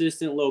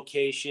consistent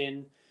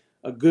location,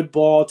 a good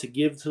ball to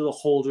give to the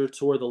holder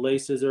to where the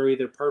laces are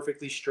either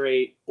perfectly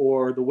straight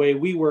or the way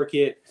we work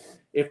it.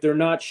 If they're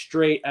not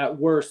straight, at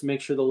worst,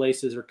 make sure the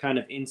laces are kind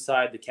of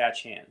inside the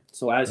catch hand.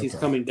 So as he's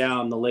coming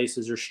down, the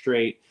laces are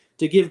straight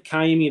to give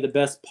Kaimi the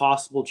best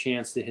possible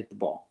chance to hit the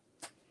ball.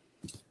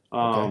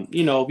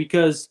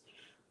 Because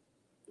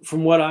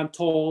from what I'm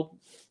told,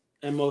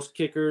 and most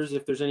kickers,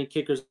 if there's any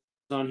kickers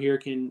on here,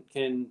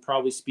 can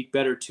probably speak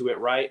better to it,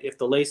 right? If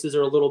the laces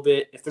are a little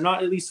bit, if they're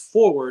not at least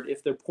forward,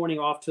 if they're pointing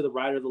off to the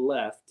right or the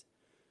left,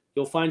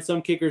 you'll find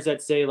some kickers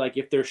that say, like,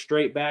 if they're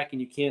straight back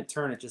and you can't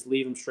turn it, just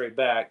leave them straight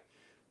back.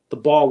 The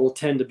ball will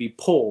tend to be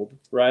pulled,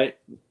 right?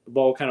 The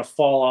ball will kind of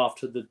fall off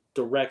to the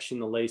direction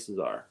the laces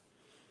are.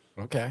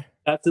 Okay.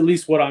 That's at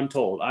least what I'm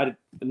told. I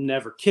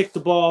never kicked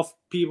the ball,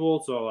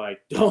 people, so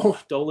like don't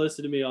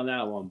listen to me on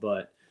that one.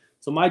 But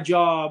so my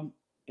job,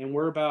 and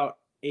we're about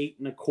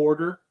 8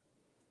 1/4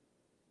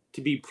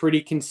 to be pretty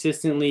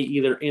consistently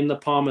either in the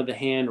palm of the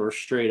hand or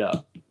straight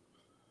up.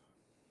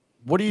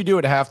 What do you do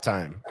at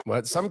halftime?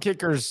 Well, some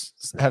kickers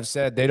have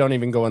said they don't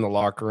even go in the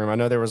locker room. I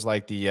know there was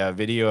like the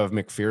video of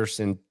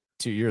McPherson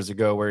 2 years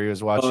ago where he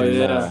was watching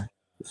the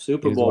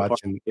Super Bowl.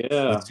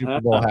 The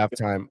Super Bowl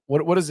halftime.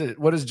 What is it?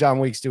 What does Jon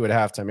Weeks do at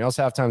halftime? Y'all's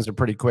halftimes are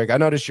pretty quick. I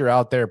notice you're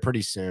out there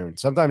pretty soon.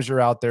 Sometimes you're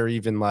out there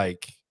even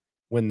like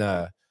when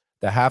the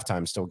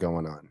halftime's still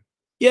going on.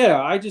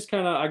 Yeah, I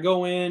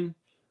go in.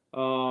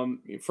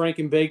 Frank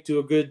and Bake do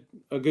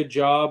a good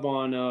job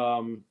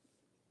on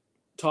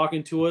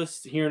talking to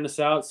us, hearing us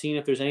out, seeing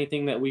if there's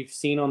anything that we've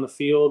seen on the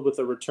field with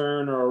a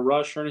return or a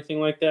rush or anything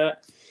like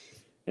that.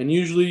 And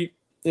usually,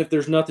 if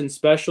there's nothing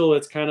special,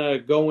 it's kind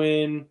of go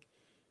in,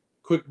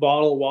 quick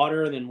bottle of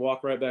water, and then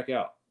walk right back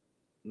out.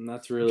 And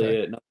that's really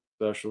it. Nothing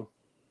special.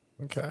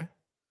 Okay.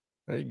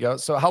 There you go.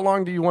 So how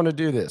long do you want to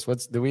do this?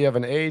 Do we have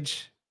an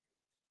age?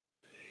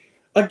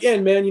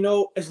 Again, man,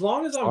 as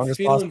long as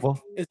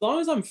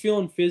I'm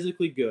feeling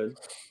physically good,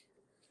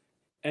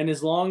 and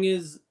as long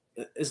as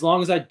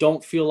I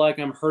don't feel like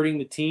I'm hurting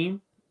the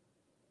team,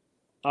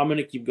 I'm going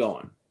to keep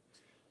going.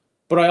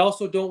 But I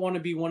also don't want to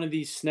be one of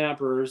these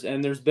snappers,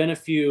 and there's been a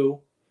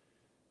few.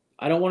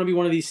 I don't want to be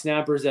one of these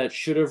snappers that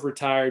should have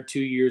retired 2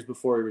 years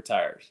before he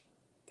retires.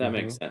 If that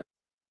makes sense.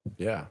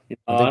 Yeah.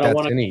 I don't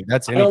want to.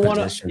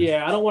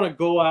 I don't want to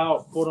go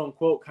out, quote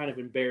unquote, kind of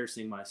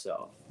embarrassing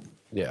myself.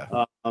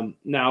 Yeah.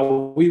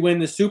 Now we win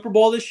the Super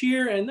Bowl this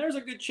year, and there's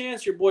a good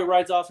chance your boy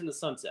rides off in the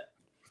sunset.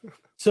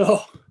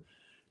 So,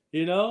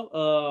 again,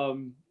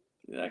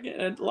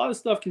 a lot of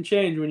stuff can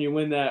change when you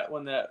win that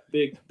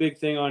big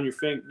thing on your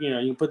finger.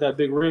 You can put that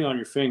big ring on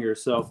your finger.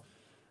 So,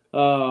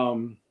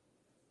 But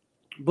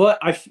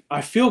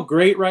I feel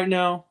great right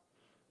now.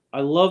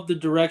 I love the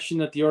direction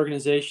that the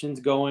organization's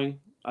going.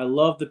 I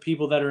love the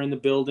people that are in the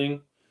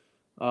building.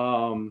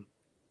 You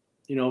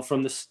know,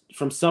 from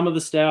some of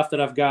the staff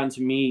that I've gotten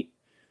to meet,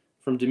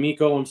 from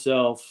DeMeco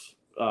himself,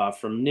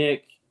 from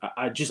Nick,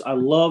 I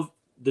love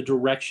the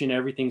direction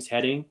everything's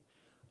heading.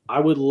 I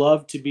would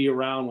love to be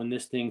around when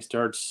this thing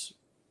starts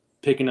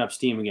picking up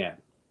steam again,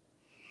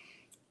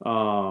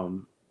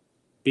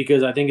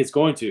 because I think it's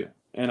going to,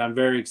 and I'm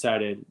very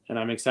excited. And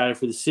I'm excited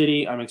for the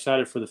city. I'm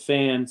excited for the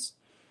fans,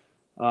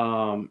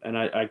 and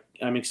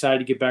I'm excited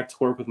to get back to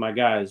work with my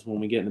guys when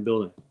we get in the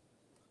building.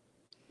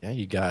 Yeah,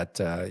 you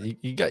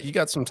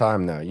got some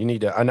time now. You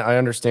need to. I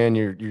understand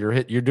you're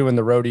doing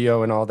the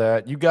rodeo and all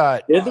that. You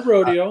got the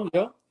rodeo.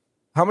 Yeah.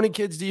 How many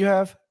kids do you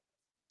have?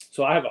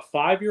 So I have a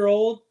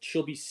 5-year-old.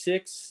 She'll be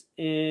 6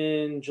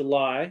 in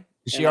July.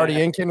 Is she already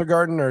in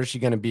kindergarten, or is she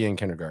going to be in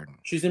kindergarten?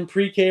 She's in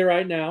pre-K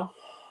right now.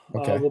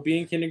 Okay. We'll be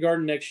in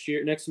kindergarten next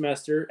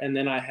semester, and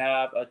then I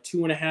have a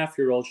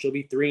 2.5-year-old. She'll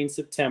be 3 in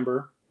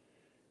September,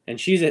 and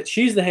she's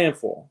the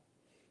handful.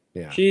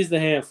 Yeah, she's the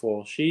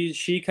handful.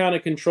 She kind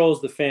of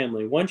controls the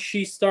family. Once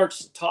she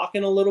starts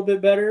talking a little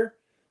bit better,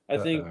 I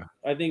think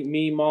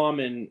me, mom,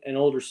 and an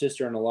older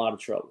sister are in a lot of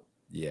trouble.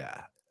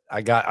 Yeah.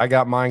 I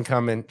got mine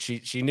coming.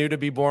 She knew to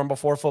be born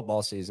before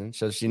football season,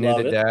 so she knew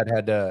that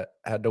dad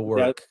had to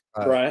work.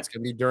 Right. It's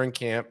gonna be during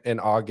camp in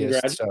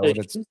August. So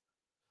it's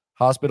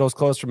hospital's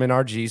closed from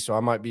NRG, so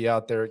I might be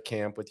out there at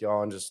camp with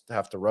y'all and just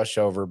have to rush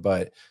over.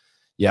 But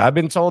yeah, I've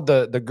been told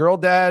the girl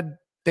dad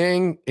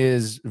thing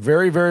is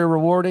very, very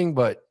rewarding,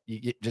 but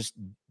you just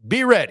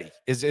be ready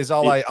is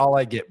all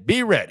I get.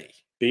 Be ready.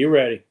 Be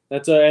ready.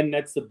 That's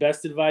the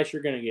best advice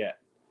you're gonna get.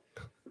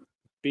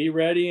 Be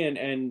ready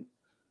and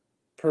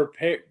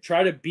prepare.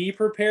 Try to be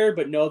prepared,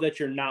 but know that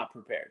you're not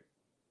prepared.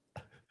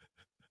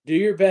 Do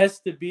your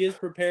best to be as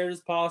prepared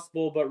as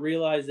possible, but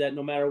realize that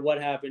no matter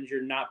what happens,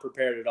 you're not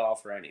prepared at all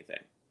for anything.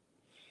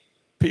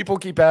 People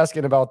keep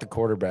asking about the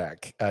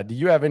quarterback. Do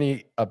you have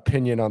any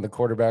opinion on the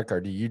quarterback,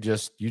 or do you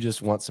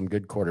just want some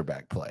good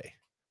quarterback play?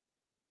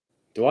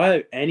 Do I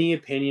have any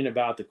opinion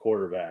about the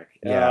quarterback?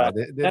 Yeah,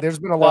 there's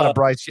been a lot of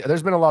Bryce.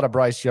 There's been a lot of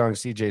Bryce Young,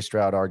 CJ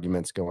Stroud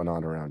arguments going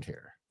on around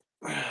here.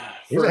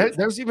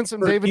 There's even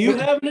some David. You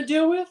having to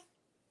deal with?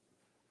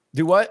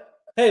 Do what?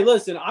 Hey,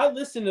 listen. I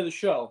listen to the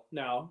show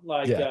now.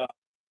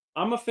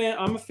 I'm a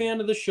fan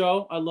of the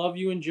show. I love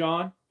you and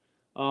John.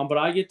 But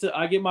I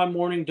get my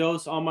morning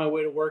dose on my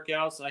way to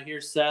workouts. I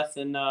hear Seth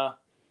and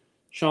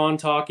Sean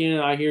talking,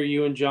 and I hear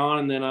you and John,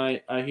 and then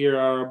I hear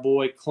our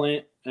boy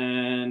Clint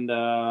and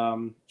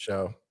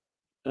Show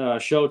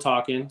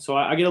talking. So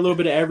I get a little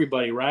bit of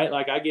everybody, right?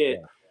 Like I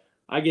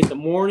get the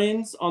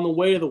mornings on the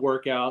way to the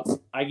workouts.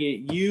 I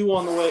get you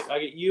on the way. I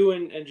get you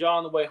and John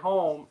on the way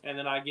home, and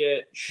then I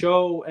get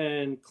Show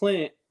and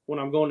Clint when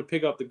I'm going to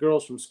pick up the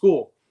girls from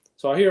school.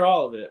 So I hear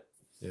all of it.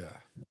 Yeah.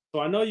 So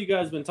I know you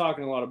guys have been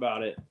talking a lot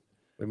about it.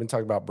 We've been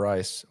talking about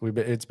Bryce.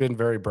 It's been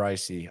very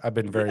Brycey. I've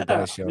been very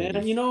Bryce Young.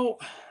 Man, you know,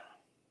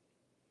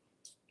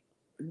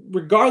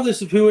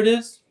 regardless of who it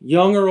is,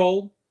 young or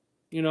old,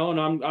 you know, and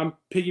I'm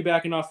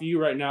piggybacking off of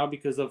you right now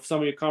because of some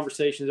of your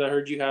conversations I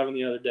heard you having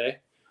the other day.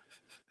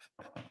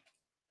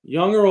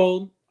 Young or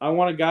old, I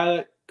want a guy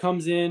that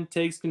comes in,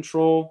 takes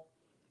control.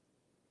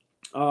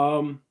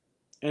 And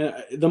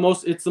it's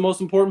the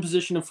most important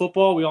position in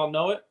football. We all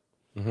know it.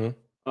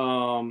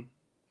 Mm-hmm.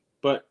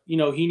 But, you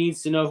know, he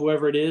needs to know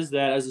whoever it is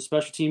that as a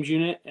special teams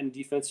unit and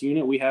defense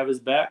unit, we have his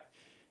back.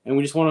 And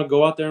we just want to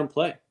go out there and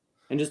play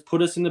and just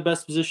put us in the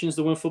best positions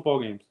to win football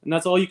games. And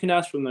that's all you can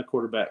ask from that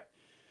quarterback.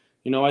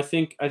 You know, I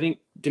think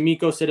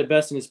DeMeco said it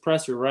best in his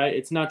presser, right?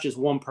 It's not just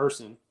one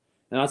person.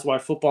 And that's why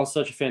football is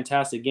such a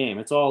fantastic game.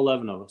 It's all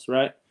 11 of us,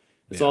 right?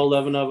 It's all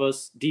 11 of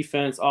us,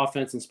 defense,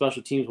 offense, and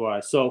special teams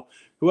wise. So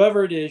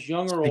whoever it is,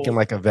 young or old. Speaking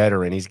like a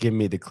veteran, he's giving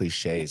me the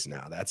cliches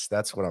now.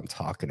 That's what I'm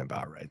talking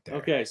about right there.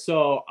 Okay,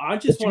 so I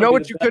just want to know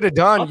what you could have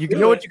done. You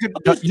know what you could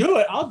just do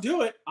it. I'll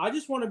do it. I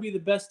just want to be the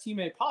best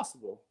teammate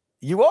possible.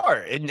 You are,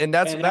 and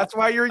that's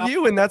why you're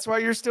you, and that's why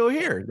you're still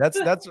here. That's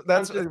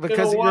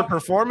because of your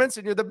performance,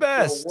 and you're the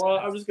best.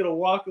 I'm just gonna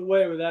walk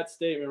away with that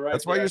statement right.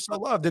 That's why you're so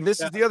loved. And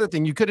this is the other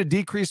thing. You could have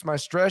decreased my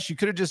stress. You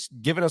could have just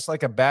given us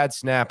like a bad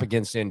snap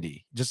against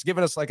Indy, just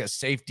given us like a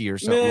safety or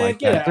something like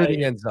that through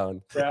the end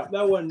zone. That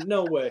wasn't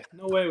no way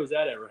was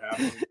that ever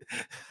happening.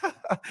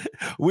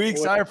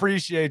 Weeks, I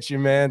appreciate you,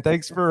 man.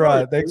 Thanks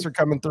for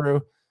coming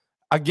through.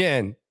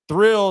 Again,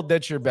 thrilled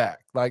that you're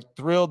back. Like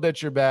thrilled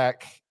that you're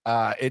back.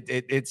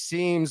 It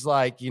seems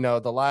like, you know,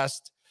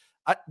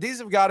 these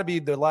have got to be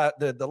the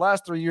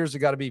last 3 years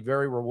have got to be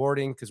very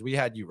rewarding because we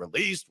had you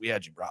released, we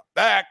had you brought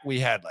back, we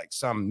had like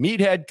some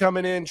meathead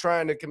coming in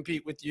trying to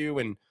compete with you,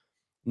 and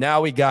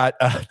now we got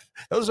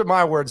those are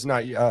my words,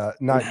 not yours.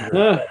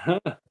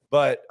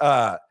 But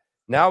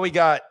now we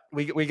got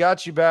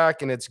you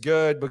back, and it's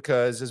good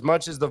because as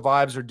much as the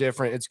vibes are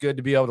different, it's good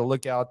to be able to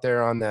look out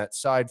there on that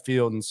side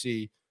field and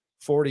see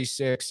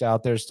 46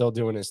 out there still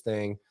doing his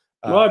thing.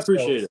 Well, I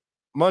appreciate it.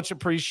 Much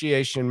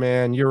appreciation,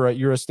 man. You're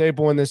a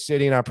staple in this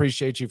city, and I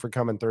appreciate you for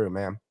coming through,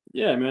 man.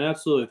 Yeah, man,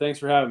 absolutely. Thanks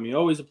for having me.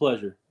 Always a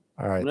pleasure.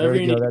 All right, Whenever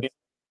there you you go. need me. That's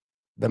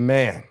the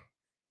man,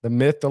 the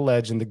myth, the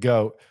legend, the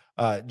GOAT,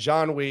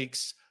 Jon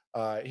Weeks,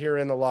 here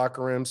in the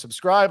locker room.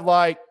 Subscribe,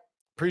 like,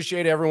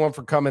 appreciate everyone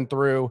for coming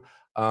through.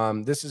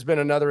 This has been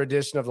another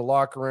edition of the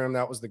locker room.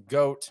 That was the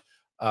GOAT,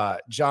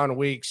 Jon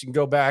Weeks. You can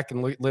go back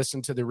and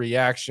listen to the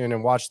reaction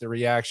and watch the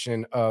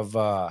reaction of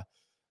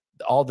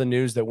all the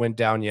news that went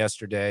down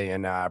yesterday.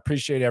 And I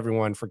appreciate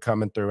everyone for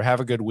coming through. Have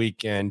a good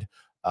weekend.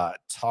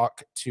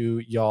 Talk to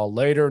y'all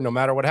later. No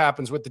matter what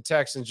happens with the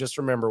Texans, just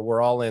remember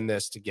we're all in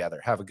this together.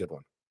 Have a good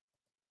one.